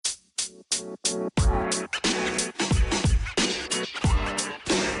Hey,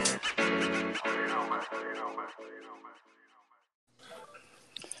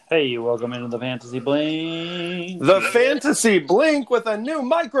 welcome into the Fantasy Blink. The Fantasy Blink with a new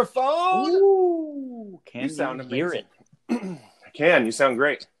microphone. Ooh, can you sound hear amazing. it? I can. You sound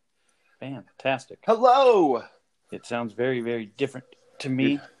great. Fantastic. Hello. It sounds very, very different to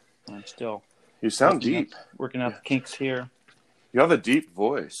me. I'm still. You sound deep. Working out the kinks here. You have a deep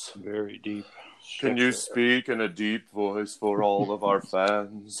voice. Very deep. Can you speak in a deep voice for all of our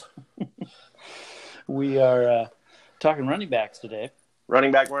fans? We are talking running backs today.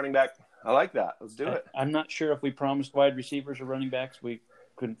 Running back. I like that. Let's do it. I'm not sure if we promised wide receivers or running backs. We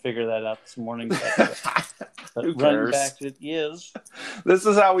couldn't figure that out this morning. But Who running cares? backs it is. This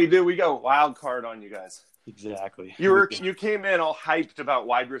is how we do. We go wild card on you guys. Exactly. You came in all hyped about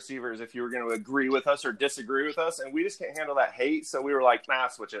wide receivers if you were going to agree with us or disagree with us, and we just can't handle that hate, so we were like, nah,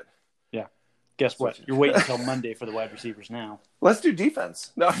 switch it. Yeah. Guess what? You're waiting until Monday for the wide receivers now. Let's do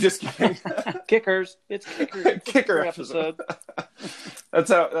defense. No, I'm just kidding. Kickers. It's kickers. Kicker episode. That's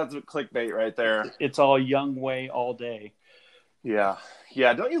clickbait right there. It's all Young Way all day. Yeah.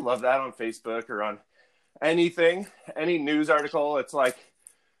 Don't you love that on Facebook or on anything, any news article? It's like,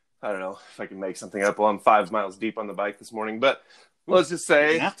 I don't know if I can make something up. Well, I'm 5 miles deep on the bike this morning, but let's just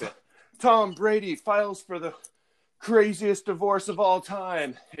say Tom Brady files for the craziest divorce of all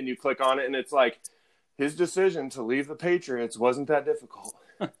time. And you click on it and it's like, his decision to leave the Patriots wasn't that difficult.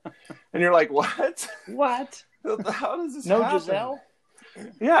 And you're like, what? What? How does this happen? No Giselle?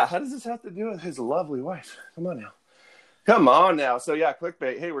 Yeah, how does this have to do with his lovely wife? Come on now. So, yeah,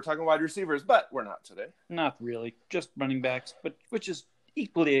 clickbait. Hey, we're talking wide receivers, but we're not today. Not really. Just running backs, but which is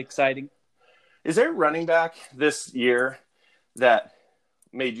equally exciting. Is there a running back this year that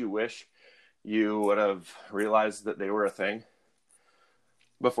made you wish you would have realized that they were a thing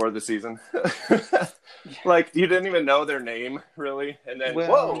before the season? Like, you didn't even know their name, really? And then,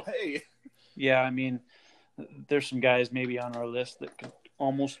 whoa, hey. Yeah, I mean, there's some guys maybe on our list that could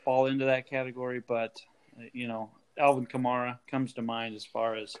almost fall into that category, but, Alvin Kamara comes to mind as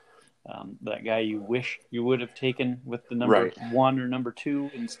far as that guy you wish you would have taken with the number 1 or number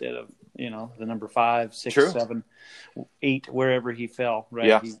 2 instead of, the number 5, 6, True. 7, 8, wherever he fell, right?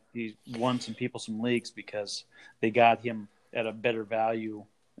 Yeah. He won some people some leagues because they got him at a better value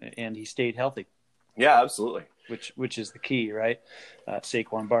and he stayed healthy. Yeah, absolutely. Which is the key, right?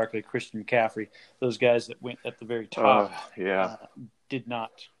 Saquon Barkley, Christian McCaffrey, those guys that went at the very top did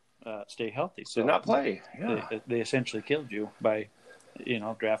not stay healthy. So did not play. Yeah. They essentially killed you by,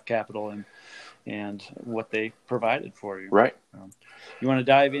 draft capital and what they provided for you. Right. You want to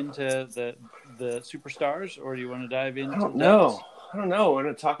dive into the superstars, or do you want to dive into? I don't know. We're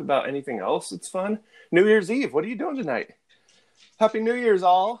going to talk about anything else. It's fun. New Year's Eve. What are you doing tonight? Happy New Year's,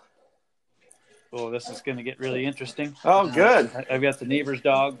 all. Oh, this is going to get really interesting. Oh, good. I've got the neighbor's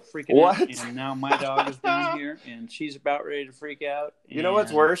dog freaking out, and now my dog is down here, and she's about ready to freak out. You know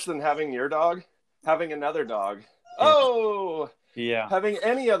what's worse than having your dog? Having another dog. Oh! Yeah. Having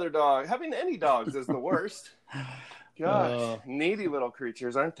any other dog. Having any dogs is the worst. Gosh, needy little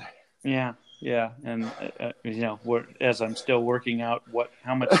creatures, aren't they? Yeah. And, as I'm still working out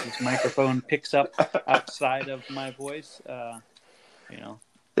how much this microphone picks up outside of my voice,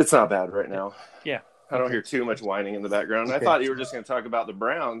 It's not bad right now. Yeah. I don't hear too much whining in the background. Okay. I thought you were just going to talk about the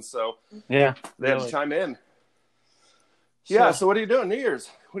Browns, so yeah, they had to chime in. So what are you doing New Year's?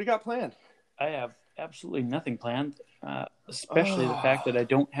 What do you got planned? I have absolutely nothing planned, especially the fact that I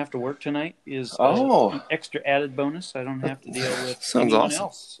don't have to work tonight is an extra added bonus. I don't have to deal with anyone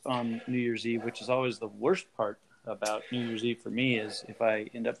else on New Year's Eve, which is always the worst part about New Year's Eve for me is if I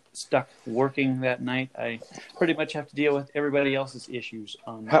end up stuck working that night, I pretty much have to deal with everybody else's issues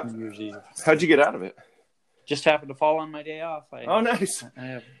on New Year's Eve. How'd you get out of it? Just happened to fall on my day off. Nice. I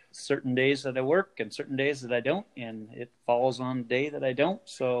have certain days that I work and certain days that I don't, and it falls on the day that I don't.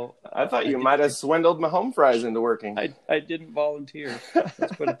 So I thought you might have swindled my home fries into working. I didn't volunteer.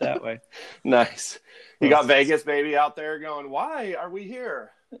 Let's put it that way. Nice. You got Vegas baby out there going, why are we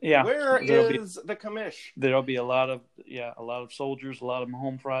here? Yeah. Where is the commish? There'll be a lot of soldiers, a lot of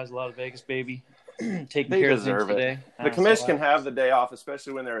home fries, a lot of Vegas baby taking care of things today. The commish can have the day off,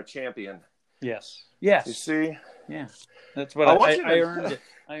 especially when they're a champion. Yes. You see? Yeah. That's what I earned it.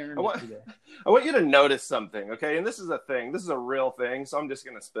 I earned it today. I want you to notice something, okay? And this is a thing. This is a real thing, so I'm just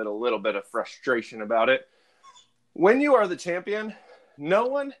going to spit a little bit of frustration about it. When you are the champion, no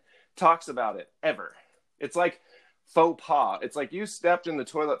one talks about it, ever. It's like faux pas. It's like you stepped in the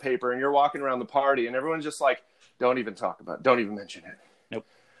toilet paper and you're walking around the party and everyone's just like, don't even talk about it. Don't even mention it. Nope.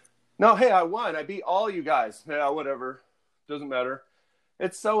 No, hey, I won. I beat all you guys. Yeah, whatever. Doesn't matter.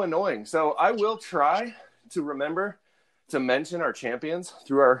 It's so annoying. So I will try to remember to mention our champions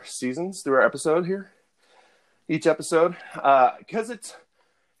through our seasons, through our episode here, each episode, because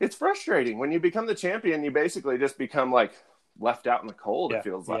it's frustrating. When you become the champion, you basically just become like left out in the cold, it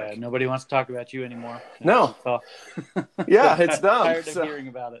feels like. Yeah, nobody wants to talk about you anymore. No. Yeah, it's dumb. Tired of hearing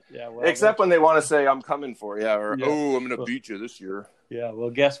about it. Yeah, well, except when they want to say, I'm coming for you, or, oh, I'm going to beat you this year. Yeah, well,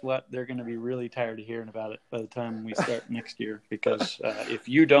 guess what? They're going to be really tired of hearing about it by the time we start next year, because if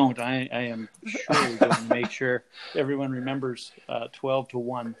you don't, I am surely going to make sure everyone remembers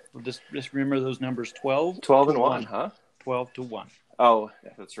 12-1. Just remember those numbers, 12 and 1, huh? 12-1. Oh,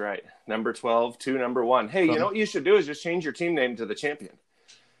 that's right. Number 12 to number 1. Hey, you know what you should do is just change your team name to the Champion.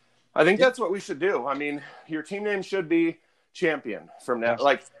 I think that's what we should do. I mean, your team name should be Champion from now,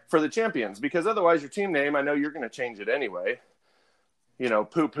 like for the champions, because otherwise your team name, I know you're going to change it anyway. You know,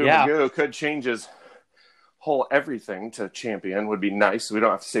 Poo Poo Magoo could change his whole everything to Champion. Would be nice. We don't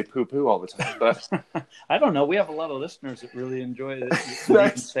have to say Poo Poo all the time. But I don't know. We have a lot of listeners that really enjoy it. Nice. You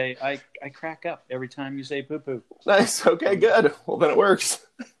can say, I crack up every time you say Poo Poo. Nice. Okay, good. Well, then it works.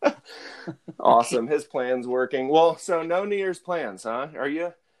 Awesome. His plan's working. Well, so no New Year's plans, huh? Are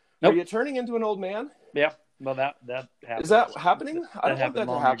you turning into an old man? Yeah. Well, that happened. Is that happening? I don't want that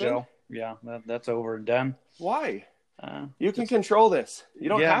to happen. Ago. Yeah, that's over and done. Why? You can control this. You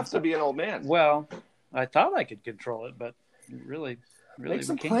don't have to be an old man. Well, I thought I could control it, but really make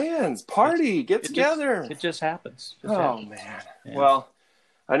some plans. Party. Get together. It just happens. Man. Yeah. Well,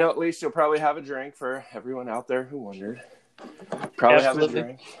 I know at least you'll probably have a drink for everyone out there who wondered. Probably have a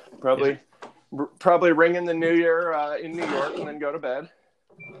drink. Probably ring in the New Year in New York and then go to bed.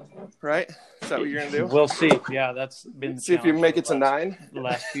 Right? Is that what you're going to do? We'll see. Yeah, that's been see if you make it to 9. The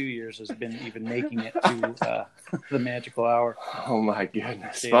last few years has been even making it to the magical hour. Oh, my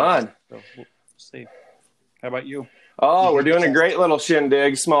goodness. Fun. So we'll see. How about you? Oh, we're doing a great little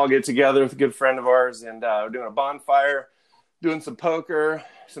shindig, small get-together with a good friend of ours, and we're doing a bonfire, doing some poker,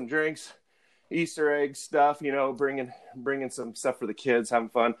 some drinks, Easter egg stuff, you know, bringing some stuff for the kids, having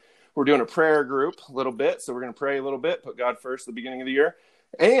fun. We're doing a prayer group a little bit, so we're going to pray a little bit, put God first at the beginning of the year.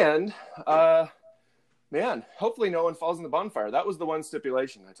 And, man, hopefully no one falls in the bonfire. That was the one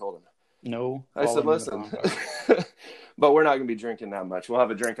stipulation I told him. No. I said, listen, but we're not going to be drinking that much. We'll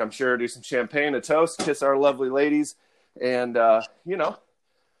have a drink, I'm sure, do some champagne, a toast, kiss our lovely ladies. And, you know,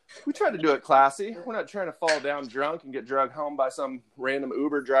 we try to do it classy. We're not trying to fall down drunk and get dragged home by some random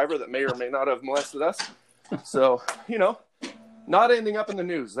Uber driver that may or may not have molested us. So, you know, not ending up in the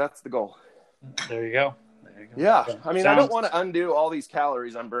news. That's the goal. There you go. Yeah. I mean, I don't want to undo all these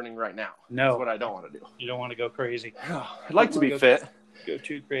calories I'm burning right now. No. That's what I don't want to do. You don't want to go crazy. I'd like to be fit. Go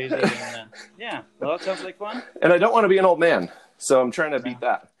too crazy. And, yeah. Well, that sounds like fun. And I don't want to be an old man. So I'm trying to beat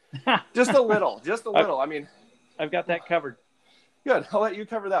that. Just a little. Just a little. I mean, I've got that covered. Good. I'll let you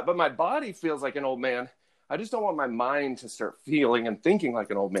cover that. But my body feels like an old man. I just don't want my mind to start feeling and thinking like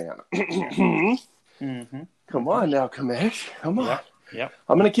an old man. Mm-hmm. Come on now, Kamesh. Come on. Yep.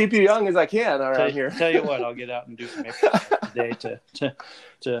 I'm going to keep you young as I can around here. Tell you what, I'll get out and do some exercise today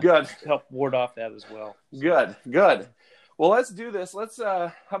to Good. help ward off that as well. Good. Well, let's do this. Let's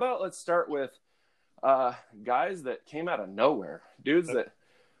start with guys that came out of nowhere, dudes that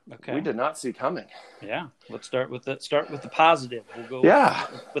we did not see coming. Yeah, let's start with the positive. We'll go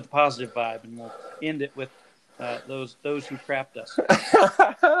with the positive vibe, and we'll end it with those who crapped us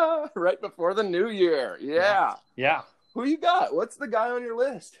right before the new year. Yeah. Who you got? What's the guy on your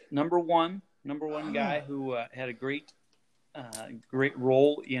list? Number one guy who had a great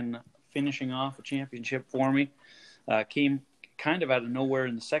role in finishing off a championship for me. Came kind of out of nowhere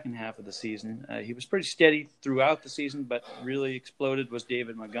in the second half of the season. He was pretty steady throughout the season, but really exploded was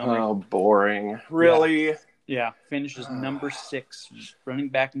David Montgomery. Oh, boring. Really? Yeah. Finishes number 6, running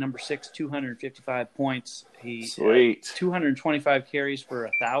back number 6, 255 points. He Sweet. 225 carries for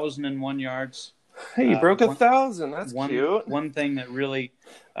 1,001 yards. Hey, you broke 1,000. That's cute. One thing that really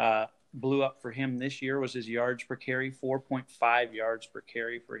blew up for him this year was his yards per carry, 4.5 yards per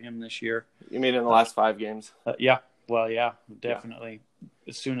carry for him this year. You mean in the last 5 games? Yeah. Well, yeah, definitely. Yeah.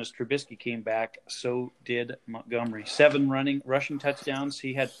 As soon as Trubisky came back, so did Montgomery. 7 rushing touchdowns.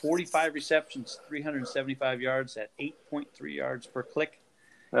 He had 45 receptions, 375 yards at 8.3 yards per click.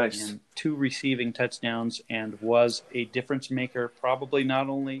 Nice. And 2 receiving touchdowns, and was a difference maker, probably not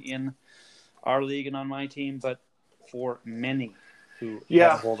only in our league and on my team, but for many who had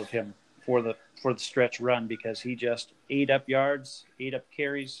a hold of him for the stretch run, because he just ate up yards, ate up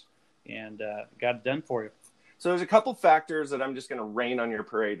carries, and got it done for you. So there's a couple factors that I'm just going to rain on your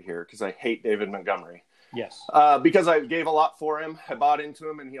parade here, because I hate David Montgomery. Yes. Because I gave a lot for him. I bought into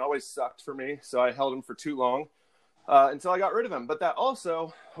him, and he always sucked for me, so I held him for too long. until I got rid of him. But that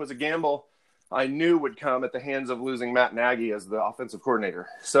also was a gamble I knew would come at the hands of losing Matt Nagy as the offensive coordinator.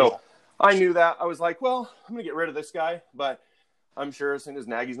 So I knew that. I was like, well, I'm going to get rid of this guy, but I'm sure as soon as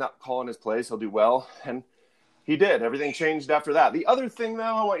Nagy's not calling his plays, he'll do well. And he did. Everything changed after that. The other thing, though,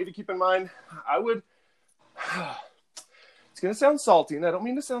 I want you to keep in mind, it's going to sound salty, and I don't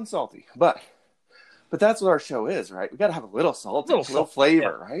mean to sound salty, but that's what our show is, right? We got to have a little salt, a little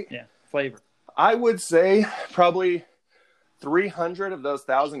flavor, right? Yeah, flavor. I would say probably 300 of those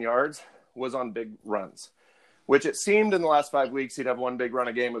 1,000 yards was on big runs, which it seemed in the last 5 weeks he'd have one big run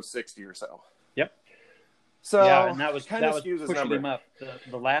a game of 60 or so. Yep. So and that was skews pushing him up.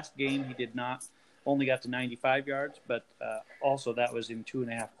 The last game he did not, only got to 95 yards, but also that was in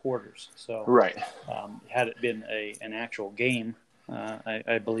 2.5 quarters. So right. Had it been an actual game,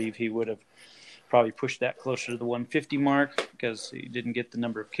 I believe he would have probably pushed that closer to the 150 mark because he didn't get the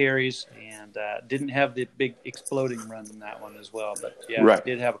number of carries and didn't have the big exploding run in that one as well. But he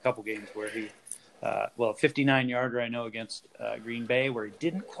did have a couple games where he, 59-yarder I know against Green Bay where he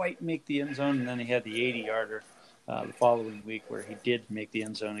didn't quite make the end zone, and then he had the 80-yarder the following week where he did make the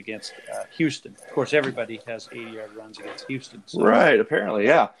end zone against Houston. Of course, everybody has 80-yard runs against Houston. So right, apparently,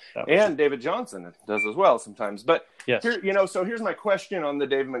 yeah. And David Johnson does as well sometimes. But yes. So here's my question on the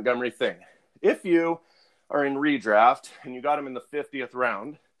David Montgomery thing. If you are in redraft and you got him in the 50th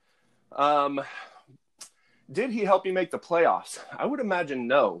round, did he help you make the playoffs? I would imagine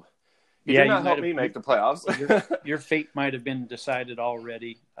no. He did not help me make the playoffs. your fate might have been decided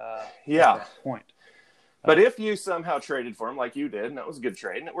already at that point. But if you somehow traded for him like you did, and that was a good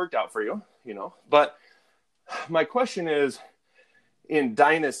trade, and it worked out for you, But my question is, in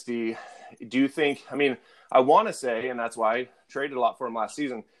Dynasty, do you think – I want to say, and that's why I traded a lot for him last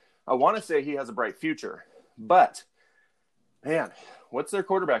season, I want to say he has a bright future. But, man, what's their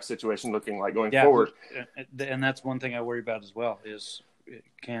quarterback situation looking like going forward? And that's one thing I worry about as well is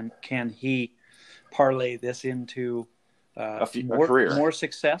can he parlay this into a career? More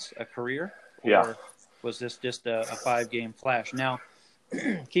success, a career? Yeah. Or was this just a 5-game flash? Now,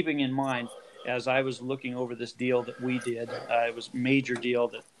 keeping in mind, as I was looking over this deal that we did, it was a major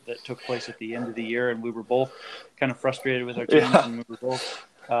deal that took place at the end of the year, and we were both kind of frustrated with our teams, and we were both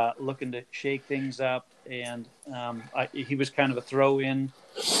looking to shake things up. And he was kind of a throw-in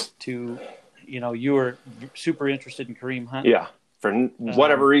to, you were super interested in Kareem Hunt. Yeah, for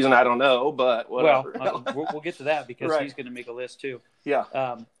whatever reason, I don't know, but whatever. Well, we'll get to that because he's going to make a list too.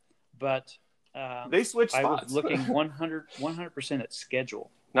 Yeah. But they switched spots. I was looking 100% at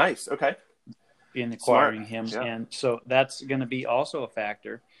schedule. Nice. Okay. In acquiring him. Yeah. And so that's going to be also a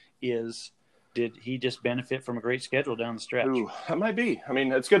factor is did he just benefit from a great schedule down the stretch? Ooh, that might be.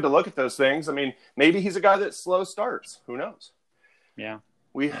 It's good to look at those things. Maybe he's a guy that slow starts. Who knows? Yeah.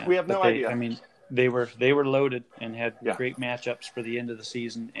 We have no idea. They were loaded and had great matchups for the end of the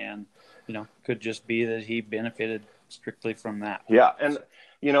season, and could just be that he benefited strictly from that. Yeah, and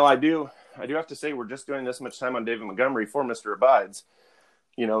I do have to say we're just doing this much time on David Montgomery for Mr. Abides.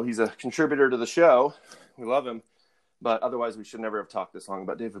 He's a contributor to the show. We love him, but otherwise we should never have talked this long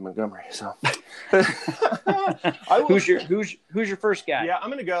about David Montgomery. So, who's your first guy? Yeah, I'm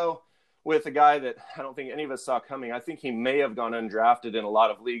going to go with a guy that I don't think any of us saw coming. I think he may have gone undrafted in a lot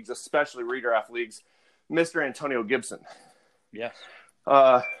of leagues, especially redraft leagues. Mr. Antonio Gibson. Yes.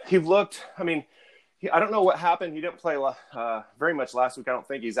 He looked. I don't know what happened. He didn't play very much last week. I don't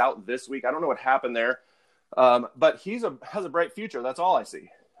think he's out this week. I don't know what happened there. But he has a bright future. That's all I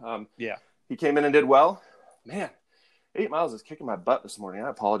see. He came in and did well. Man, 8 miles is kicking my butt this morning. I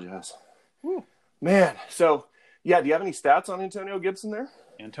apologize. Woo. Man. So, do you have any stats on Antonio Gibson there?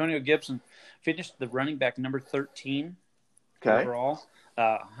 Antonio Gibson finished the running back number 13 overall.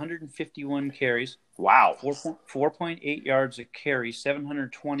 151 carries. Wow. 4.8 yards a carry,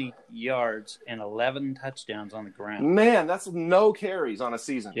 720 yards, and 11 touchdowns on the ground. Man, that's no carries on a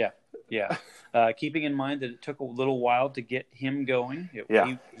season. Yeah. Keeping in mind that it took a little while to get him going. He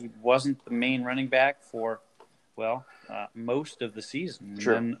wasn't the main running back for, most of the season.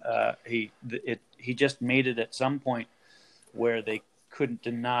 Sure. And then he just made it at some point where they couldn't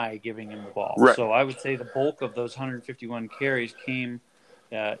deny giving him the ball. Right. So I would say the bulk of those 151 carries came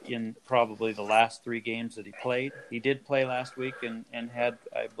in probably the last 3 games that he played. He did play last week and had,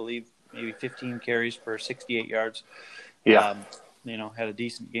 I believe, maybe 15 carries for 68 yards. Yeah. Had a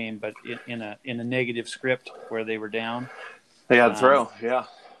decent game, but in a negative script where they were down. They had to throw, yeah.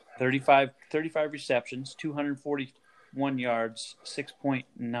 35 receptions, 241 yards,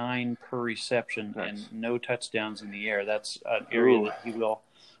 6.9 per reception, nice. And no touchdowns in the air. That's an area that he will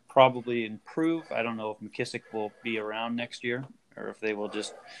probably improve. I don't know if McKissick will be around next year or if they will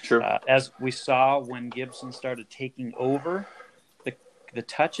just, True. As we saw when Gibson started taking over the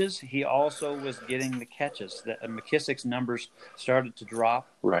touches, he also was getting the catches. McKissick's numbers started to drop.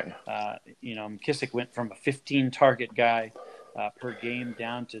 Right. McKissick went from a 15 target guy per game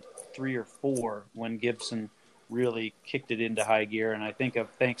down to 3 or 4 when Gibson really kicked it into high gear. And I think of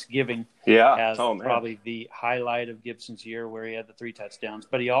Thanksgiving as probably the highlight of Gibson's year, where he had the 3 touchdowns.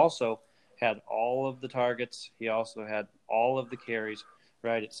 But he also had all of the targets. He also had all of the carries,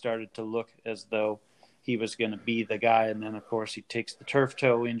 right? It started to look as though he was going to be the guy. And then, of course, he takes the turf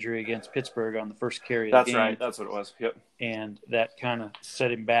toe injury against Pittsburgh on the first carry of the game. That's right. That's what it was. Yep. And that kind of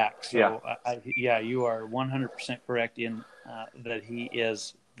set him back. So, you are 100% correct in that he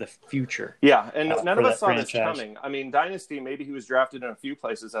is the future. Yeah, and none of us saw this coming. I mean, Dynasty, maybe he was drafted in a few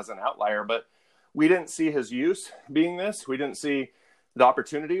places as an outlier, but we didn't see his use being this. We didn't see the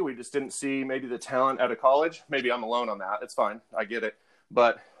opportunity. We just didn't see maybe the talent out of college. Maybe I'm alone on that. It's fine. I get it.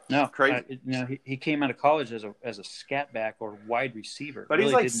 But no, crazy. He came out of college as a scat back or wide receiver. But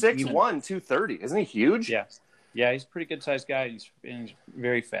really he's like 6'1", 230. Isn't he huge? Yeah. Yeah, he's a pretty good sized guy. He's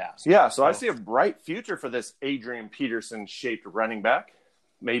very fast. Yeah, so I see a bright future for this Adrian Peterson shaped running back.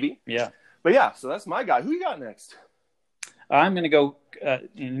 Maybe. Yeah. But yeah, so that's my guy. Who you got next? I'm going to go,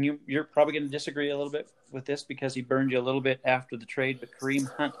 and you're probably going to disagree a little bit with this because he burned you a little bit after the trade, but Kareem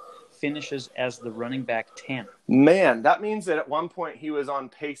Hunt finishes as the running back 10. Man, that means that at one point he was on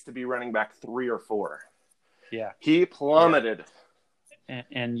pace to be running back 3 or 4. Yeah. He plummeted. Yeah.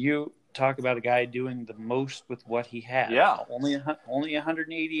 And you talk about a guy doing the most with what he had. Yeah. Only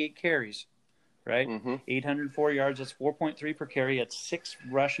 188 carries, right? Mm-hmm. 804 yards. That's 4.3 per carry. He had 6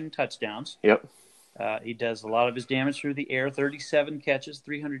 rushing touchdowns. Yep. He does a lot of his damage through the air. 37 catches,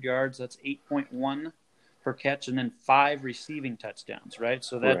 300 yards. That's 8.1 per catch, and then 5 receiving touchdowns, right?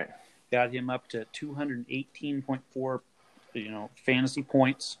 So that got him up to 218.4, fantasy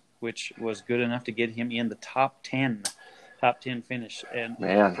points, which was good enough to get him in the top 10 finish. And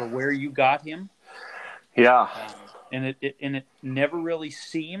for where you got him, and it never really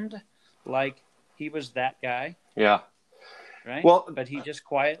seemed like he was that guy. Yeah. Right. Well, but he just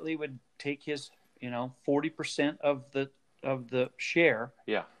quietly would take his 40% of the share.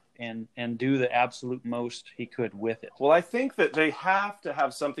 Yeah. And do the absolute most he could with it. Well, I think that they have to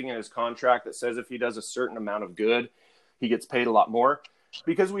have something in his contract that says if he does a certain amount of good, he gets paid a lot more.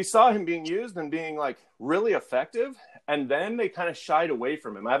 Because we saw him being used and being like really effective, and then they kind of shied away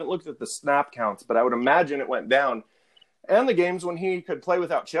from him. I haven't looked at the snap counts, but I would imagine it went down. And the games when he could play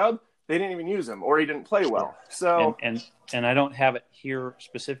without Chubb, they didn't even use him, or he didn't play well. So and I don't have it here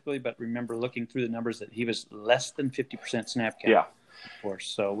specifically, but remember looking through the numbers that he was less than 50% snap count. Yeah. Of course,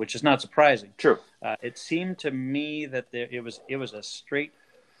 so which is not surprising. True. It seemed to me that it was a straight,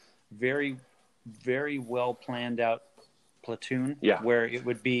 very, very well planned out platoon. Yeah. Where it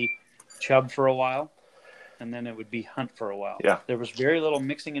would be Chubb for a while, and then it would be Hunt for a while. Yeah. There was very little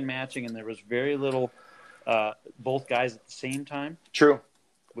mixing and matching, and there was very little both guys at the same time. True.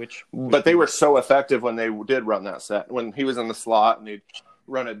 But they were so effective when they did run that set. When he was in the slot and they'd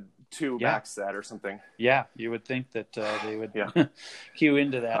run a 2-back set or something. Yeah, you would think that they would cue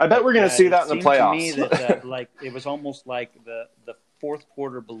into that. I bet we're going to see that in the playoffs. It seemed to me that like it was almost like the fourth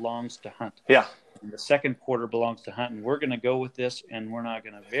quarter belongs to Hunt. Yeah. And the second quarter belongs to Hunt, and we're going to go with this, and we're not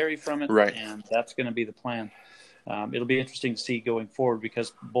going to vary from it. Right. And that's going to be the plan. It'll be interesting to see going forward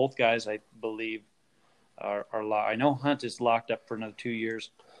because both guys, I believe, are locked. I know Hunt is locked up for another 2 years,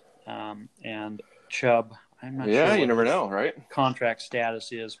 and Chubb. I'm not sure. Yeah, you never know, right? Contract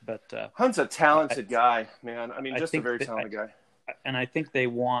status is, but Hunt's a talented guy, man. I mean, just a very talented guy. And I think they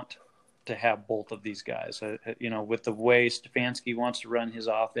want to have both of these guys. With the way Stefanski wants to run his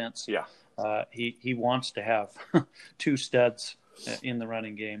offense, he wants to have 2 studs in the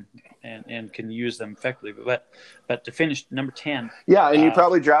running game and can use them effectively. But to finish number 10, and you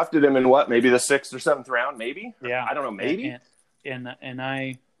probably drafted him in maybe the 6th or 7th round, maybe. Yeah, I don't know, maybe. And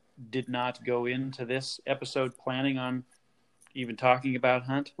I did not go into this episode planning on even talking about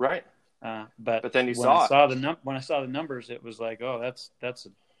Hunt. Right. But then when I saw the numbers, it was like, oh, that's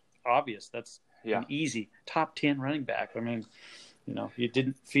obvious. That's an easy top 10 running back. I mean, you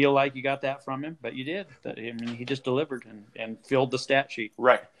didn't feel like you got that from him, but you did. I mean, he just delivered and filled the stat sheet.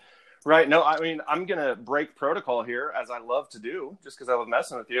 Right. Right. No, I mean, I'm going to break protocol here, as I love to do, just because I love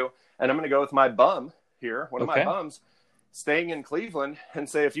messing with you. And I'm going to go with my bum here, one of my bums, staying in Cleveland, and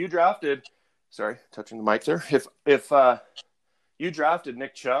say if you drafted – sorry, touching the mic there. If you drafted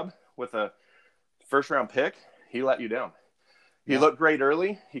Nick Chubb with a first-round pick, he let you down. He looked great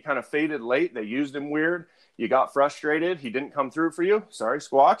early. He kind of faded late. They used him weird. You got frustrated. He didn't come through for you. Sorry,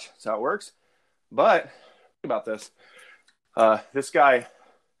 Squatch. That's how it works. But think about this. This guy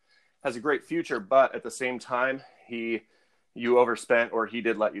has a great future, but at the same time, you overspent or he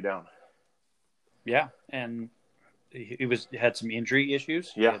did let you down. Yeah, and he had some injury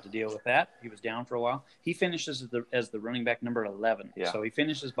issues. Yeah. He had to deal with that. He was down for a while. He finishes as the running back number 11. Yeah. So he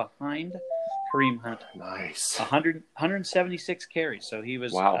finishes behind Kareem Hunt. Nice. 176 carries. So he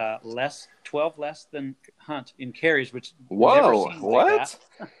was 12 less than Hunt in carries, which never seemed what? Like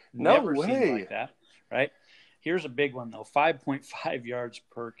that. No never way. Seemed like that, right? Here's a big one, though. 5.5 yards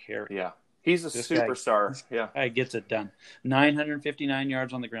per carry. Yeah. He's a superstar. This guy gets it done. 959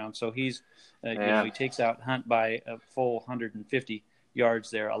 yards on the ground. So he's, he takes out Hunt by a full 150 yards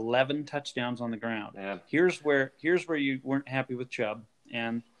there. 11 touchdowns on the ground. Man. Here's where you weren't happy with Chubb,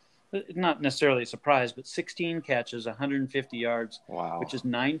 and not necessarily a surprise, but 16 catches, 150 yards, which is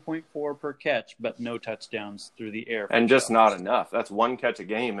 9.4 per catch, but no touchdowns through the air. And just not enough. That's one catch a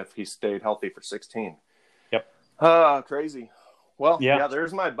game if he stayed healthy for 16. Yep. Crazy. Well, yeah,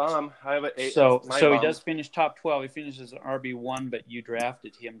 there's my bum. I have an 8. So he does finish top 12. He finishes an RB1, but you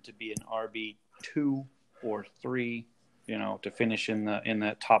drafted him to be an RB2 or 3, to finish in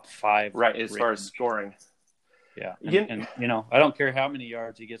the top 5. Right, as far as scoring. Yeah. And I don't care how many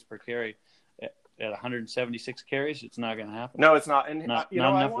yards he gets per carry. At 176 carries, it's not going to happen. No, it's not. And, I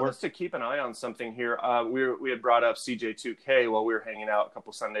want us to keep an eye on something here. We had brought up CJ2K while we were hanging out a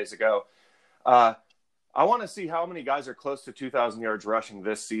couple Sundays ago. I want to see how many guys are close to 2,000 yards rushing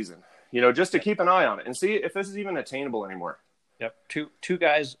this season, just to keep an eye on it and see if this is even attainable anymore. Yep. Two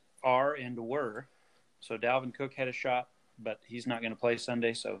guys are and were. So Dalvin Cook had a shot, but he's not going to play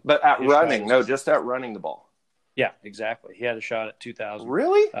Sunday. But at running, just at running the ball. Yeah, exactly. He had a shot at 2,000.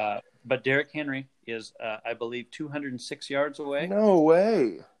 Really? But Derrick Henry is, I believe, 206 yards away. No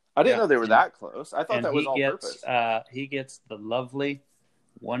way. I didn't know they were that close. I thought that was all purpose. He gets the lovely,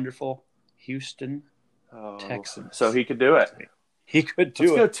 wonderful Houston Texans. So he could do it. He could do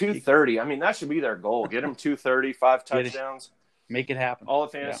it. Let's go 230. I mean, that should be their goal. Get him 230, 5 touchdowns. Make it happen. All the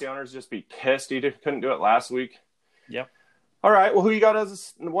fantasy owners just be pissed he couldn't do it last week. Yep. All right. Well, who you got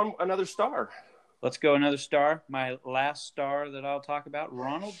as another star? Let's go another star. My last star that I'll talk about,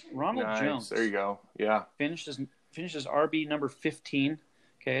 Ronald Jones. There you go. Yeah. Finishes RB number 15.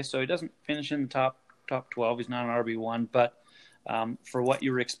 Okay, so he doesn't finish in the top 12. He's not an RB1, but for what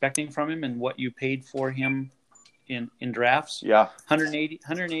you were expecting from him and what you paid for him in drafts. Yeah.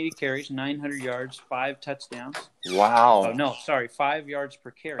 180 carries, 900 yards, 5 touchdowns. Wow. Oh, no, sorry, 5 yards per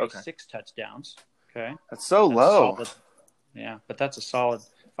carry, 6 touchdowns. Okay. That's low. Yeah, but that's a solid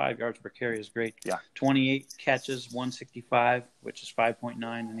 5 yards per carry is great. Yeah. 28 catches, 165, which is 5.9,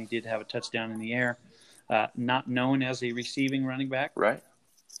 and he did have a touchdown in the air. Not known as a receiving running back. Right.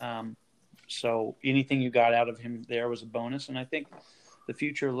 So anything you got out of him there was a bonus, and I think the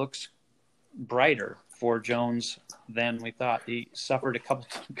future looks brighter for Jones than we thought. He suffered a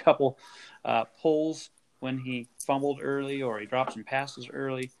couple pulls when he fumbled early or he dropped some passes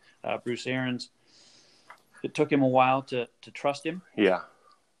early. Bruce Arians, it took him a while to trust him. Yeah.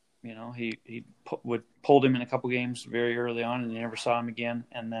 He pulled him in a couple games very early on, and you never saw him again.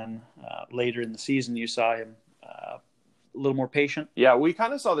 And then later in the season, you saw him a little more patient. Yeah, we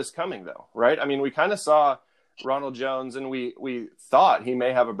kind of saw this coming, though, right? I mean, we kind of saw Ronald Jones, and we thought he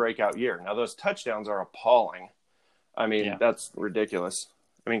may have a breakout year. Now, those touchdowns are appalling. I mean, That's ridiculous.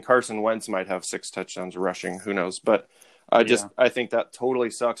 I mean, Carson Wentz might have 6 touchdowns rushing. Who knows? But I think that totally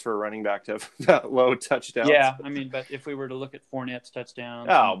sucks for a running back to have that low touchdowns. Yeah, I mean, but if we were to look at Fournette's touchdowns.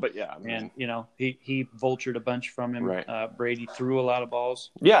 He vultured a bunch from him. Right. Brady threw a lot of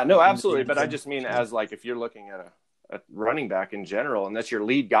balls. Yeah, no, absolutely. But I just mean as if you're looking at a running back in general, and that's your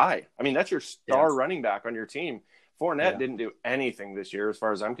lead guy. I mean, that's your star running back on your team. Fournette didn't do anything this year as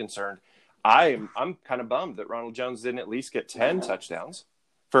far as I'm concerned. I'm kind of bummed that Ronald Jones didn't at least get 10 touchdowns.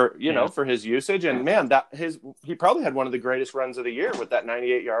 For his usage, and man, he probably had one of the greatest runs of the year with that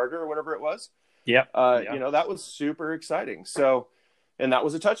 98-yarder or whatever it was. Yeah, that was super exciting. So, and that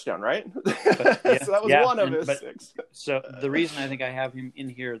was a touchdown, right? So that was one of his 6. So the reason I think I have him in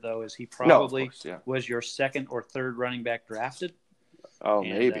here though is he probably was your second or third running back drafted. Oh,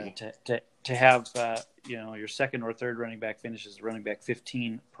 and, maybe to have your second or third running back finishes running back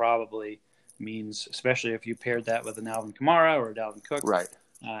 15 probably means, especially if you paired that with an Alvin Kamara or a Dalvin Cook, right.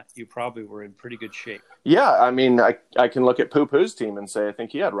 You probably were in pretty good shape. Yeah, I mean, I can look at Poo-Poo's team and say I think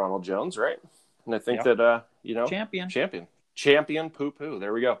he had Ronald Jones, right? And I think that champion Poo-Poo.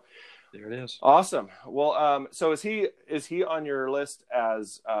 There we go. There it is. Awesome. Well, so is he on your list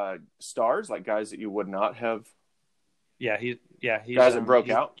as stars, like guys that you would not have he's guys that broke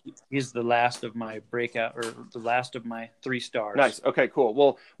out. He's the last of my breakout, or the last of my 3 stars. Nice. Okay, cool.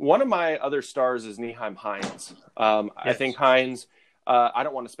 Well, one of my other stars is Nyheim Hines. I think Hines. I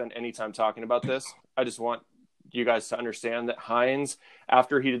don't want to spend any time talking about this. I just want you guys to understand that Hines,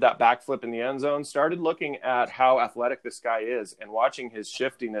 after he did that backflip in the end zone, started looking at how athletic this guy is and watching his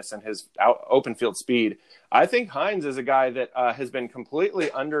shiftiness and his open field speed. I think Hines is a guy that has been completely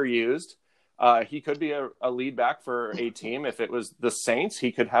underused. He could be a lead back for a team. If it was the Saints,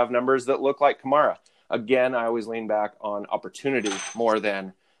 he could have numbers that look like Kamara. Again, I always lean back on opportunity more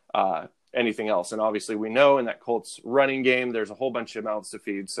than anything else. And obviously we know in that Colts running game, there's a whole bunch of mouths to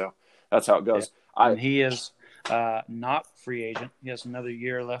feed. So that's how it goes. Yeah. And he is not free agent. He has another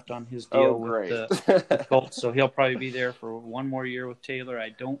year left on his deal with the Colts. So he'll probably be there for one more year with Taylor. I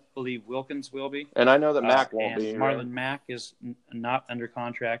don't believe Wilkins will be. And I know that Mack won't be. Marlon Mack is not under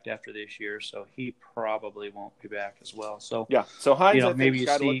contract after this year, so he probably won't be back as well. So yeah, so Hines, maybe you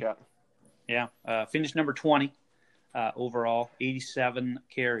see, to look at. Yeah, finished number 20 overall, 87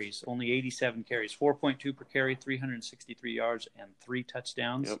 carries, only 87 carries, 4.2 per carry, 363 yards, and 3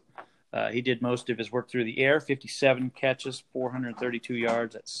 touchdowns. Yep. He did most of his work through the air, 57 catches, 432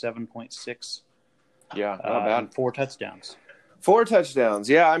 yards at 7.6. Yeah, not bad. 4 touchdowns. 4 touchdowns.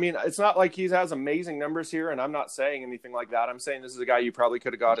 Yeah, I mean, it's not like he has amazing numbers here, and I'm not saying anything like that. I'm saying this is a guy you probably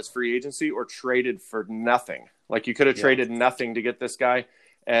could have got as free agency or traded for nothing. Like you could have traded nothing to get this guy,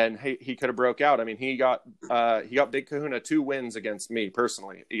 and he could have broke out. I mean, he got Big Kahuna 2 wins against me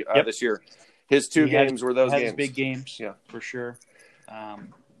personally this year. His 2 games were those games. Big games, for sure.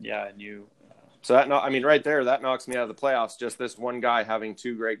 Yeah, and you. So right there, that knocks me out of the playoffs. Just this one guy having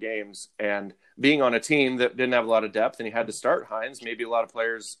 2 great games and being on a team that didn't have a lot of depth, and he had to start Hines. Maybe a lot of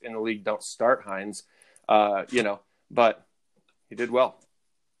players in the league don't start Hines, but he did well.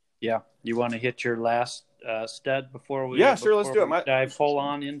 Yeah, you want to hit your last stud before we? Yeah, sure. Let's do it. Dive full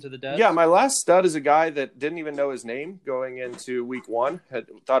on into the duds. Yeah, my last stud is a guy that didn't even know his name going into week 1.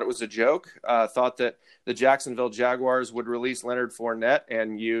 Thought it was a joke. Thought that the Jacksonville Jaguars would release Leonard Fournette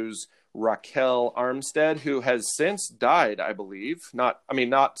and use Raquel Armstead, who has since died, I believe. Not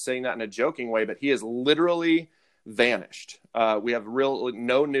saying that in a joking way, but he has literally vanished. We have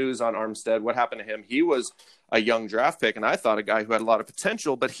no news on Armstead. What happened to him? He was a young draft pick, and I thought a guy who had a lot of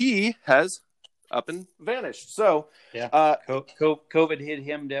potential, but he has up and vanished. So COVID hit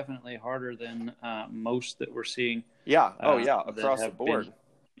him definitely harder than most that we're seeing. Yeah. Across the board.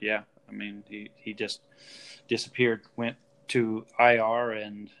 I mean, he just disappeared, went to IR,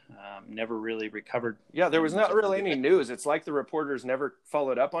 and never really recovered. Yeah, there was not really any news. It's like the reporters never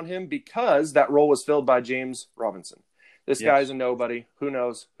followed up on him because that role was filled by James Robinson. This guy's a nobody. Who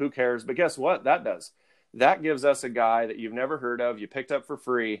knows? Who cares? But guess what? That does. That gives us a guy that you've never heard of, you picked up for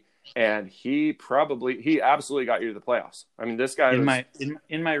free, and he absolutely got you to the playoffs. I mean, this guy in my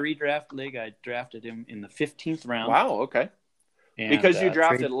redraft league, I drafted him in the 15th round. Wow, okay. And, because you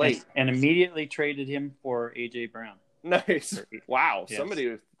drafted late. And immediately traded him for A.J. Brown. Nice. Wow. Yes.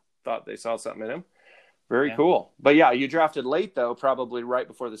 Somebody thought they saw something in him. Very cool. But yeah, you drafted late though, probably right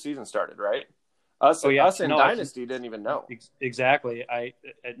before the season started, right? Us in Dynasty didn't even know. Exactly.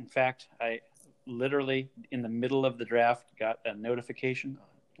 In fact, I literally in the middle of the draft got a notification.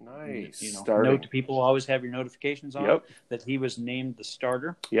 Nice. Note to people, always have your notifications on that he was named the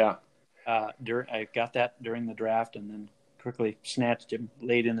starter. Yeah. I got that during the draft, and then quickly snatched him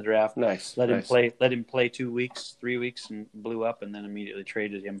late in the draft. Nice. Let him play 2 weeks, 3 weeks, and blew up, and then immediately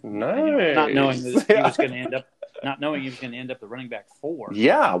traded him. Nice. Not knowing that he was going to end up the running back 4.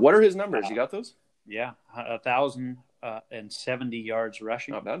 Yeah. What are his numbers? You got those? Yeah, 1,070 yards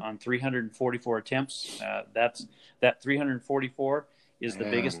rushing on 344 attempts. That 344 is the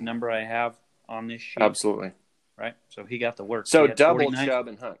biggest number I have on this sheet. Absolutely. Right. So he got the work. So double Chubb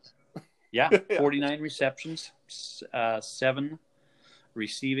and Hunt. Yeah, 49 receptions, 7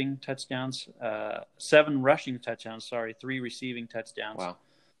 receiving touchdowns, 7 rushing touchdowns. 3 receiving touchdowns. Wow,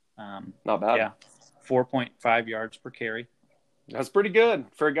 not bad. Yeah, 4.5 yards per carry. That's pretty good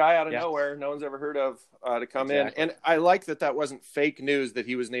for a guy out of nowhere, no one's ever heard of, to come in. And I like that wasn't fake news that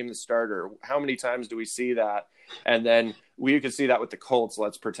he was named the starter. How many times do we see that? And then we could see that with the Colts.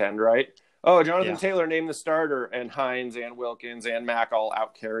 Let's pretend, right? Oh, Jonathan Taylor named the starter, and Hines and Wilkins and Mack all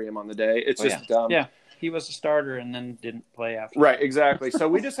out carry him on the day. It's just dumb. Yeah, he was a starter and then didn't play after. Right, exactly. So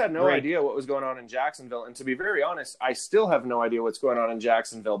we just had no idea what was going on in Jacksonville. And to be very honest, I still have no idea what's going on in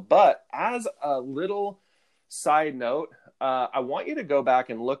Jacksonville. But as a little side note, I want you to go back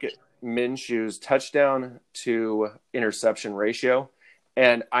and look at Minshew's touchdown to interception ratio.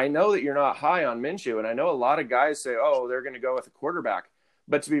 And I know that you're not high on Minshew, and I know a lot of guys say, oh, they're going to go with a quarterback.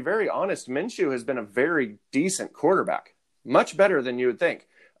 But to be very honest, Minshew has been a very decent quarterback, much better than you would think.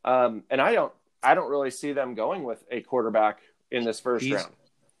 And I don't really see them going with a quarterback in this first round.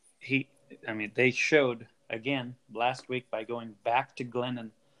 They showed again last week by going back to Glennon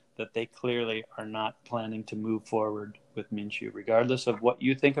that they clearly are not planning to move forward with Minshew, regardless of what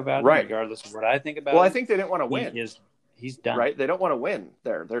you think about him, regardless of what I think about him. Well, I think they didn't want to win. He's done. Right? They don't want to win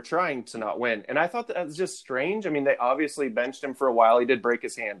there. They're trying to not win. And I thought that was just strange. I mean, they obviously benched him for a while. He did break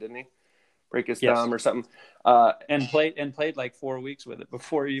his hand, didn't he? Break his thumb or something. And played like 4 weeks with it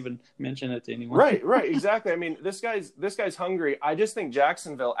before you even mention it to anyone. Right, exactly. I mean, this guy's hungry. I just think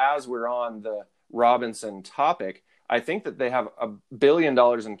Jacksonville, as we're on the Robinson topic, I think that they have $1 billion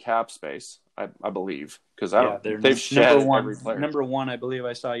in cap space, I believe, because they've shed every player. Number one, I believe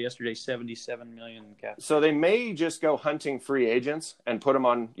I saw yesterday, $77 million in cap. So they may just go hunting free agents and put them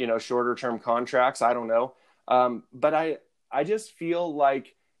on, shorter term contracts. I don't know, but I just feel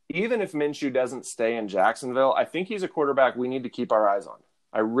like even if Minshew doesn't stay in Jacksonville, I think he's a quarterback we need to keep our eyes on.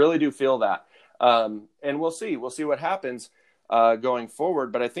 I really do feel that, and we'll see. We'll see what happens going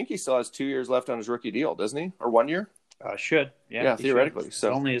forward. But I think he still has 2 years left on his rookie deal, doesn't he, or 1 year? Should. Yeah, theoretically. Should.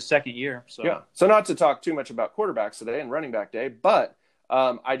 So only his second year. So. Yeah. So not to talk too much about quarterbacks today and running back day, but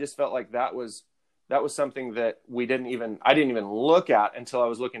I just felt like that was something that I didn't even look at until I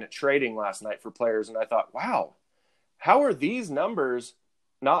was looking at trading last night for players, and I thought, wow, how are these numbers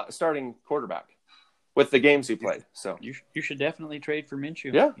not starting quarterback with the games he played? So you should definitely trade for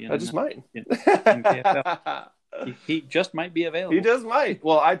Minshew. Yeah, I just might. In KFL. He just might be available. He just might.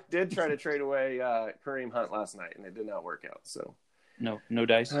 Well, I did try to trade away Kareem Hunt last night, and it did not work out. So no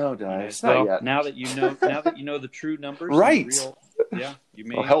dice. No dice. Well, not yet. now that you know the true numbers, right? You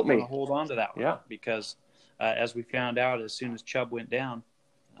may help me hold on to that one. Yeah, because as we found out, as soon as Chubb went down,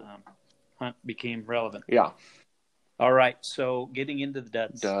 Hunt became relevant. Yeah. All right, so getting into the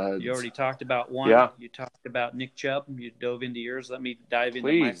duds. You already talked about one. Yeah. You talked about Nick Chubb. You dove into yours. Let me dive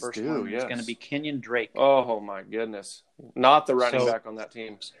into my first one. It's going to be Kenyon Drake. Oh, my goodness. Not the running back on that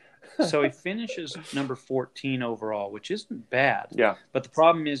team. So he finishes number 14 overall, which isn't bad. Yeah. But the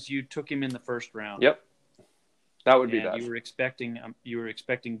problem is you took him in the first round. Yep. That would be bad. You were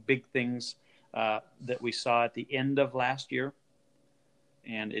expecting big things that we saw at the end of last year.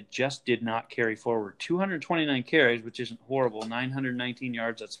 And it just did not carry forward. 229 carries, which isn't horrible. 919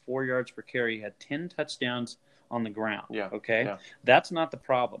 yards. That's 4 yards per carry. He had 10 touchdowns on the ground. Yeah. Okay? Yeah. That's not the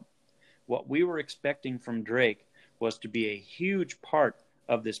problem. What we were expecting from Drake was to be a huge part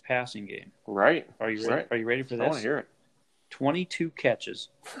of this passing game. Right. Are you ready? Right. Are you ready for this? I want to hear it. 22 catches,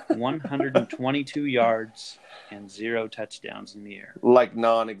 122 yards, and 0 touchdowns in the air. Like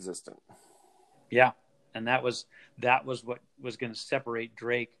non-existent. Yeah. And that was what was going to separate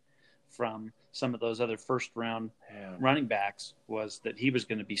Drake from some of those other first-round running backs, was that he was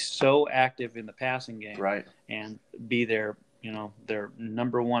going to be so active in the passing game, right, and be their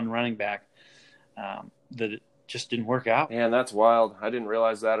number one running back, that it just didn't work out. Man, that's wild. I didn't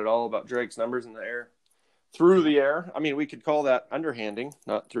realize that at all about Drake's numbers in the air. Through the air. I mean, we could call that underhanding,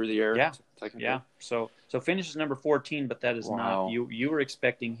 not through the air. Yeah, yeah. So finishes number 14, but that is not you were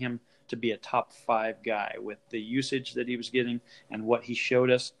expecting him to be a top 5 guy with the usage that he was getting, and what he showed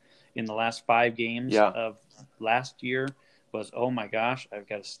us in the last 5 games of last year was, oh my gosh, I've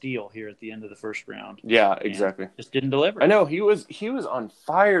got a steal here at the end of the first round. Yeah, exactly. Just didn't deliver. I know he was on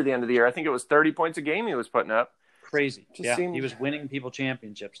fire at the end of the year. I think it was 30 points a game he was putting up. Crazy. He was winning people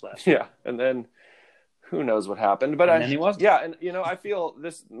championships last year. Yeah, and then who knows what happened? But then he wasn't. Yeah, and I feel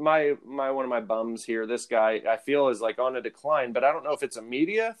this my one of my bums here. This guy I feel is like on a decline, but I don't know if it's a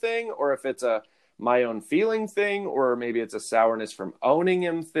media thing or if it's a my own feeling thing, or maybe it's a sourness from owning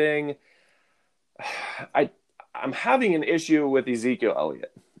him thing. I'm having an issue with Ezekiel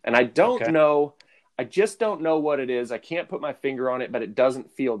Elliott, and I don't know. I just don't know what it is. I can't put my finger on it, but it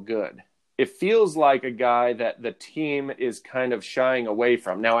doesn't feel good. It feels like a guy that the team is kind of shying away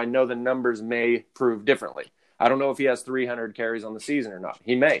from. Now, I know the numbers may prove differently. I don't know if he has 300 carries on the season or not.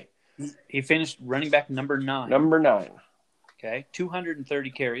 He may. He finished running back number 9. Number 9. Okay,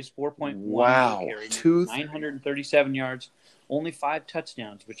 230 carries, 4.1 wow. carries, 937 yards, only 5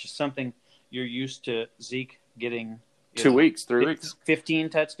 touchdowns, which is something you're used to Zeke getting. 2 weeks, 3 weeks.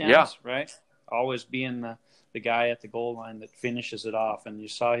 15 touchdowns, right? Always being the guy at the goal line that finishes it off, and you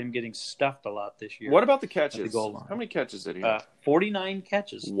saw him getting stuffed a lot this year. What about the catches? At the goal line. How many catches did he have? 49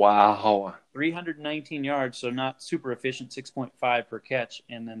 catches. Wow. 319 yards, so not super efficient, 6.5 per catch,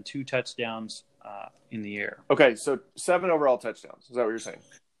 and then 2 touchdowns in the air. Okay, so 7 overall touchdowns. Is that what you're saying?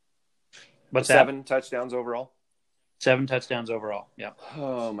 What's 7 touchdowns overall? 7 touchdowns overall. Yeah.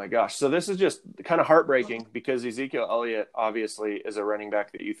 Oh my gosh. So this is just kind of heartbreaking because Ezekiel Elliott obviously is a running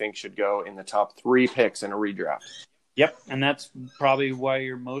back that you think should go in the top 3 picks in a redraft. Yep. And that's probably why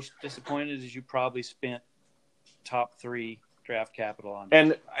you're most disappointed is you probably spent top 3 draft capital on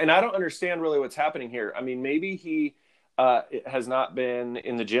him. And I don't understand really what's happening here. I mean, maybe he has not been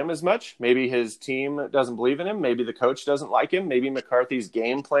in the gym as much. Maybe his team doesn't believe in him. Maybe the coach doesn't like him. Maybe McCarthy's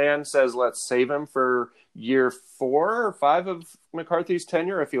game plan says, let's save him for year 4 or 5 of McCarthy's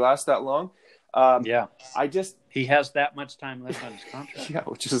tenure if he lasts that long. He has that much time left on his contract. Yeah,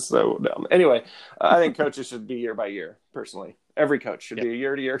 which is so dumb. Anyway, I think coaches should be year by year, personally. Every coach should be a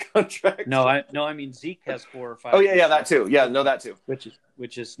year-to-year contract. No, I mean Zeke has 4 or 5. Oh yeah, that too. Yeah, no, that too.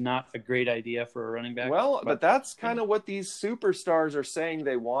 Which is not a great idea for a running back. Well, but that's kind of what these superstars are saying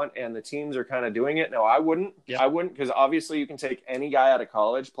they want, and the teams are kind of doing it. No, I wouldn't. Yep. I wouldn't, because obviously you can take any guy out of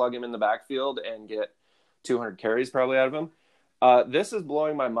college, plug him in the backfield, and get 200 carries probably out of him. This is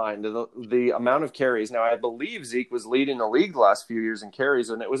blowing my mind, the amount of carries. Now, I believe Zeke was leading the league the last few years in carries,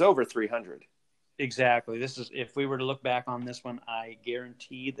 and it was over 300. Exactly. This is, if we were to look back on this one, I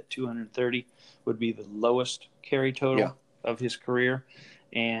guarantee that 230 would be the lowest carry total of his career.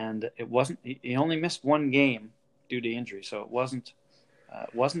 And it wasn't, he only missed 1 game due to injury. So it wasn't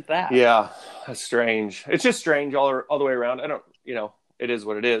that. Yeah. That's strange. It's just strange all the way around. I don't, it is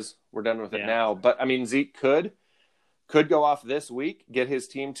what it is. We're done with it now. But I mean, Zeke could go off this week, get his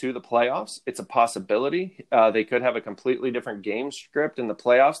team to the playoffs. It's a possibility. They could have a completely different game script in the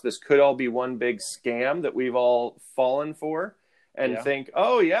playoffs. This could all be one big scam that we've all fallen for and think,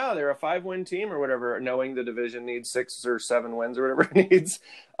 oh, yeah, they're a 5-win team or whatever, knowing the division needs 6 or 7 wins or whatever it needs.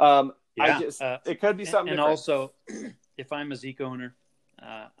 It could be something and different. Also, if I'm a Zeke owner,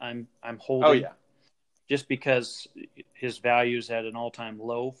 I'm holding just because his value is at an all-time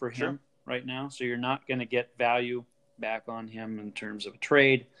low for him right now. So you're not going to get value back on him in terms of a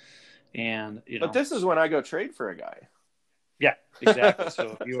trade, and But this is when I go trade for a guy. Yeah, exactly.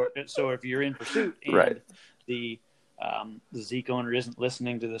 So if you're in pursuit and the Zeke owner isn't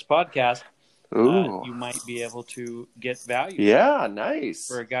listening to this podcast, you might be able to get value. Yeah, nice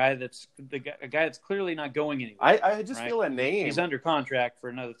for a guy that's clearly not going anywhere. I just feel a name. He's under contract for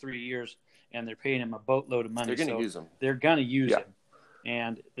another 3 years, and they're paying him a boatload of money. They're going to use him. They're going to use him.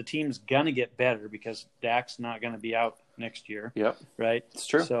 And the team's going to get better because Dak's not going to be out next year. Yep. Right? It's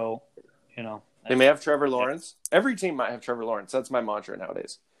true. So, they may have Trevor Lawrence. Every team might have Trevor Lawrence. That's my mantra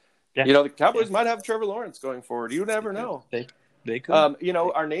nowadays. Yeah. The Cowboys might have Trevor Lawrence going forward. You never know. They could.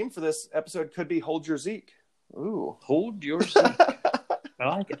 Our name for this episode could be Hold Your Zeke. Ooh. Hold Your Zeke.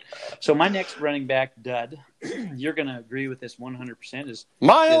 I like it. So my next running back dud, you're going to agree with this 100%, is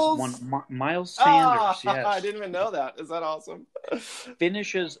Miles. Miles Sanders. Yes. I didn't even know that. Is that awesome?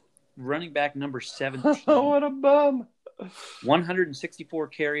 Finishes running back number 17. What a bum. 164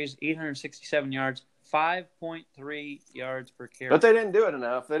 carries, 867 yards, 5.3 yards per carry. But they didn't do it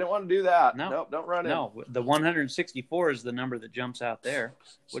enough. They didn't want to do that. Nope, don't run it. No, the 164 is the number that jumps out there.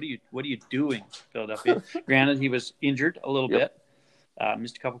 What are you doing, Philadelphia? Granted, he was injured a little bit.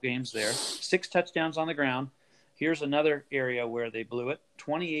 Missed a couple games there. 6 touchdowns on the ground. Here's another area where they blew it.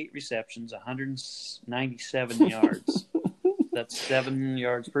 28 receptions, 197 yards. That's 7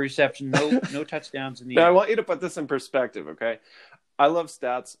 yards per reception. No touchdowns in the Now, air. I want you to put this in perspective, okay? I love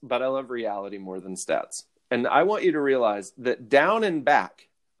stats, but I love reality more than stats. And I want you to realize that down and back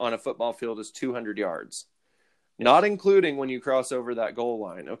on a football field is 200 yards, not including when you cross over that goal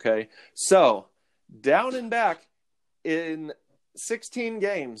line, okay? So down and back in 16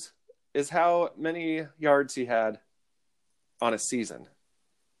 games is how many yards he had on a season.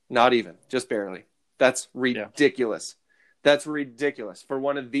 Not even, just barely. That's ridiculous. That's ridiculous for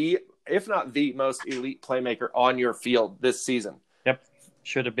one of the, if not the most elite playmaker on your field this season. Yep.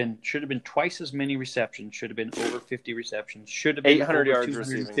 Should have been twice as many receptions. Should have been over 50 receptions. Should have been 800 yards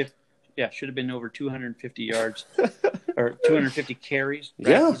receiving. Yeah, should have been over 250 yards or 250 carries.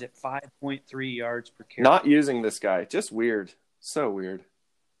 Right? Yeah. He's at 5.3 yards per carry. Not using this guy. Just weird. So weird.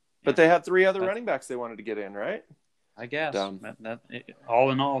 But they had 3 other running backs they wanted to get in, right? I guess.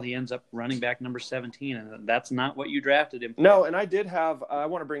 All in all, he ends up running back number 17, and that's not what you drafted him for. No, and I did have I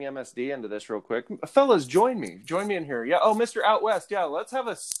want to bring MSD into this real quick. Fellas, join me. Join me in here. Yeah. Oh, Mr. Out West. Yeah, let's have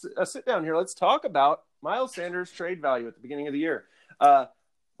a sit down here. Let's talk about Miles Sanders' trade value at the beginning of the year.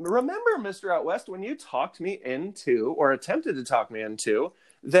 Remember, Mr. Out West, when you talked me into, or attempted to talk me into,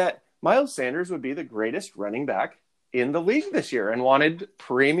 that Miles Sanders would be the greatest running back in the league this year and wanted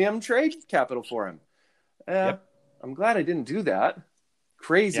premium trade capital for him. Yep. I'm glad I didn't do that.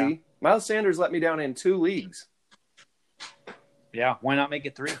 Crazy. Yeah. Miles Sanders let me down in 2 leagues. Yeah, why not make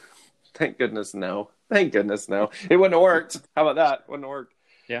it 3? Thank goodness, no. Thank goodness, no. It wouldn't have worked. How about that? Wouldn't have worked.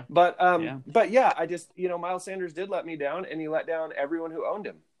 Yeah. But I just, Miles Sanders did let me down, and he let down everyone who owned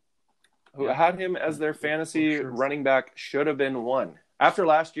him, who had him as their fantasy running back. Should have been one. After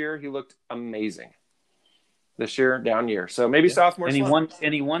last year, he looked amazing. This year, down year. So maybe sophomore. And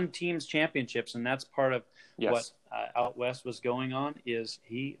he won teams championships, and that's part of what out west was going on. Is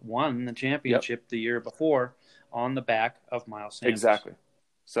he won the championship the year before on the back of Miles Sanders? Exactly.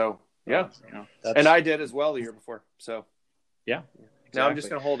 So and I did as well the year before. So exactly. Now I'm just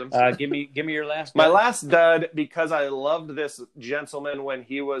going to hold him. Give me your last. My last dud, because I loved this gentleman when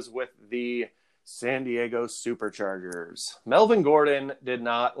he was with the San Diego Superchargers. Melvin Gordon did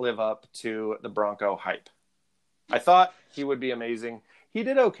not live up to the Bronco hype. I thought he would be amazing. He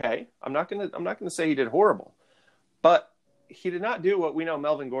did okay. I'm not going to say he did horrible, but he did not do what we know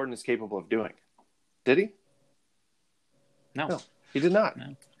Melvin Gordon is capable of doing. Did he? No, he did not.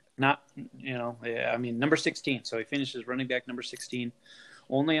 No. Not, number 16. So he finishes running back number 16,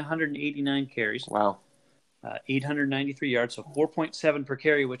 only 189 carries. Wow. 893 yards, so 4.7 per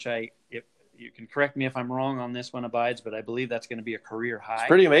carry, which if you can correct me if I'm wrong on this one, Abides, but I believe that's going to be a career high. It's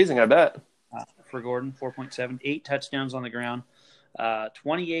pretty amazing, I bet. For Gordon, 4.7, 8 touchdowns on the ground,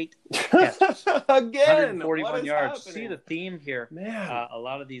 28 catches, again, 141 yards. Happening? See the theme here. Man. A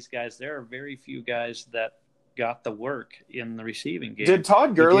lot of these guys, there are very few guys that got the work in the receiving game. Did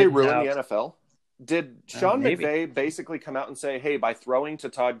Todd Gurley ruin the NFL? Did Sean maybe. McVay basically come out and say, hey, by throwing to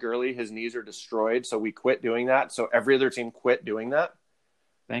Todd Gurley, his knees are destroyed, so we quit doing that, so every other team quit doing that?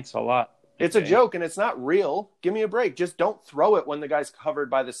 Thanks a lot. It's a joke, and it's not real. Give me a break. Just don't throw it when the guy's covered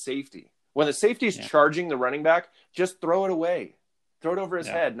by the safety. When the safety's charging the running back, just throw it away. Throw it over his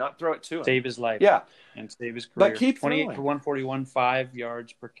head, not throw it to him. Save his life. Yeah. And save his career. But keep 28 throwing. for 141, 5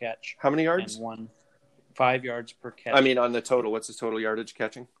 yards per catch. How many yards? And 5 yards per catch. I mean, on the total, what's his total yardage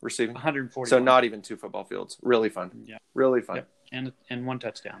catching, receiving? 140. So not even 2 football fields. Really fun. Yeah. Really fun. Yep. And 1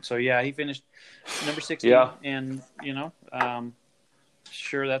 touchdown. So, he finished number 16. And,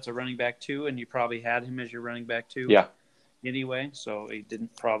 sure, that's a running back too, and you probably had him as your running back too. Yeah. Anyway, so he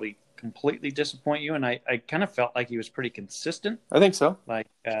didn't probably completely disappoint you, and I kind of felt like he was pretty consistent. I think so. Like,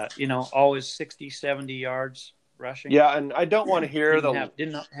 always 60, 70 yards rushing. Yeah, and I don't want to hear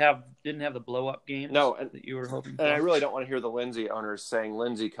didn't have the blow up games. No, that you were hoping for. And I really don't want to hear the Lindsey owners saying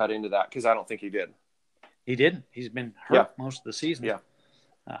Lindsey cut into that, because I don't think he did. He didn't. He's been hurt most of the season. Yeah.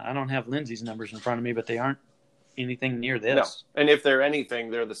 I don't have Lindsey's numbers in front of me, but they aren't anything near this. No. And if they're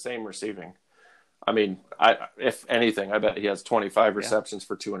anything, they're the same receiving. I mean, if anything, I bet he has 25 receptions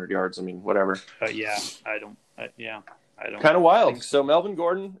for 200 yards. I mean, whatever. I don't. Kind of wild. So Melvin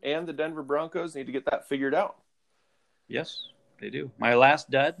Gordon and the Denver Broncos need to get that figured out. Yes, they do. Our last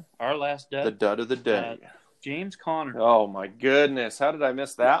dud. The dud of the day. James Conner. Oh, my goodness. How did I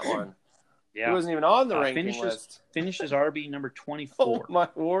miss that one? He wasn't even on the ranking list. Finishes RB number 24. Oh, my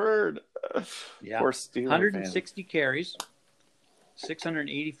word. Yeah. Poor Steelers 160 carries,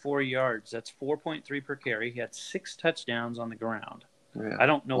 684 yards. That's 4.3 per carry. He had 6 touchdowns on the ground. Yeah. I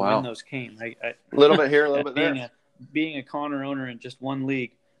don't know when those came. A little bit here, a little bit there. Being a Conner owner in just one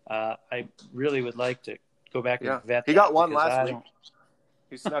league, I really would like to go back and vet. He got one last week.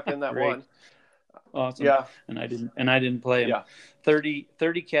 He snuck in that one. Awesome. Yeah. And I didn't play him. Yeah.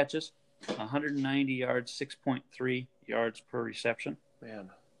 30 catches, 190 yards, 6.3 yards per reception. Man.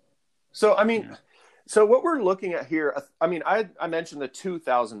 So, I mean, so what we're looking at here, I mean, I mentioned the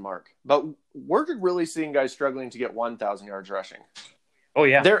 2,000 mark, but we're really seeing guys struggling to get 1,000 yards rushing. Oh,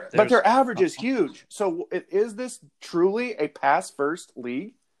 yeah. But their average is huge. So is this truly a pass-first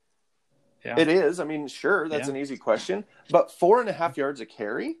league? Yeah. It is. I mean, sure, that's an easy question. But 4.5 yards a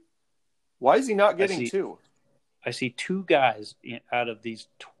carry? Why is he not getting 2? I see 2 guys out of these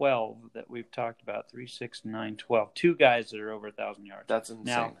 12 that we've talked about, 3, 6, 9, 12. 2 guys that are over 1,000 yards. That's insane.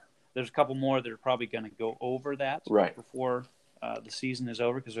 Now, there's a couple more that are probably going to go over that before the season is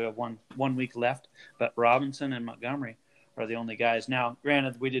over, because we have one week left. But Robinson and Montgomery are the only guys. Now,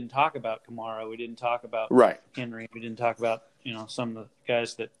 granted, we didn't talk about Kamara. We didn't talk about Henry. We didn't talk about some of the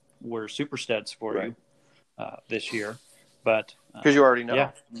guys that were super studs for you this year. But because you already know.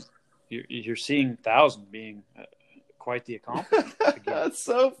 Yeah, you're seeing 1,000 being quite the accomplishment. That's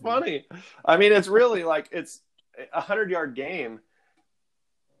so funny. I mean, it's really like it's a 100-yard game.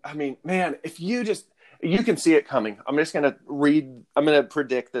 I mean, man, if you can see it coming. I'm just going to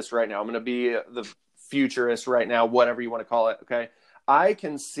predict this right now. I'm going to be the futurist right now, whatever you want to call it. Okay. I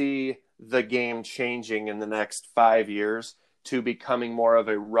can see the game changing in the next 5 years to becoming more of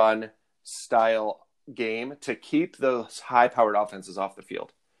a run style game to keep those high powered offenses off the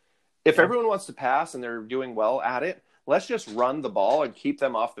field. If everyone wants to pass and they're doing well at it, let's just run the ball and keep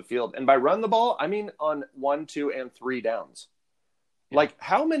them off the field. And by run the ball, I mean on 1, 2, and 3 downs. Yeah. Like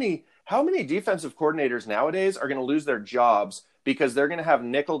how many defensive coordinators nowadays are going to lose their jobs because they're going to have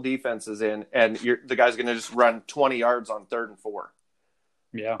nickel defenses in, and the guy's going to just run 20 yards on 3rd and 4.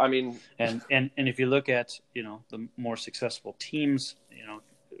 Yeah. I mean, and if you look at, the more successful teams,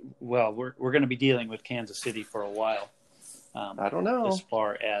 well, we're going to be dealing with Kansas City for a while. I don't know as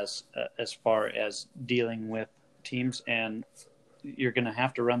far as dealing with teams, and you're going to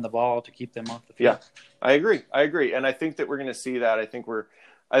have to run the ball to keep them off the field. Yeah, I agree. And I think that we're going to see that. I think we're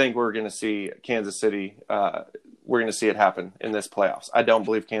going to see Kansas City. We're going to see it happen in this playoffs. I don't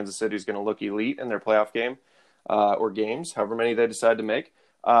believe Kansas City is going to look elite in their playoff game or games, however many they decide to make.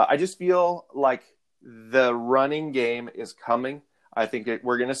 I just feel like the running game is coming. I think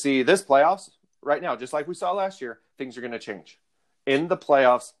we're going to see this playoffs right now, just like we saw last year. Things are going to change. In the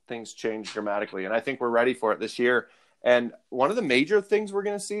playoffs, things change dramatically, and I think we're ready for it this year. And one of the major things we're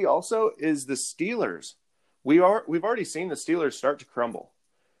going to see also is the Steelers. We've already seen the Steelers start to crumble,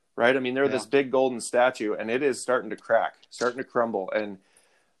 right? I mean, they're this big golden statue, and it is starting to crack, starting to crumble. And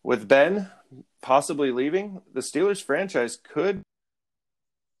with Ben possibly leaving, the Steelers franchise could.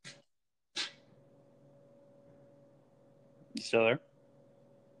 You still there?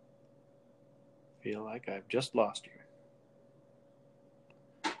 Feel like I've just lost you.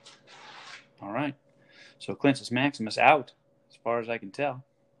 All right. So Clintus Maximus out, as far as I can tell.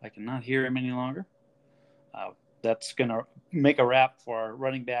 I cannot hear him any longer. That's going to make a wrap for our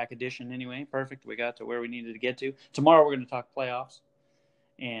running back edition anyway. Perfect. We got to where we needed to get to. Tomorrow we're going to talk playoffs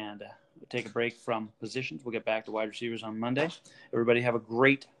and we'll take a break from positions. We'll get back to wide receivers on Monday. Everybody have a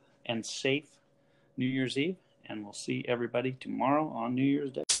great and safe New Year's Eve, and we'll see everybody tomorrow on New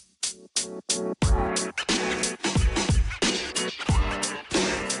Year's Day.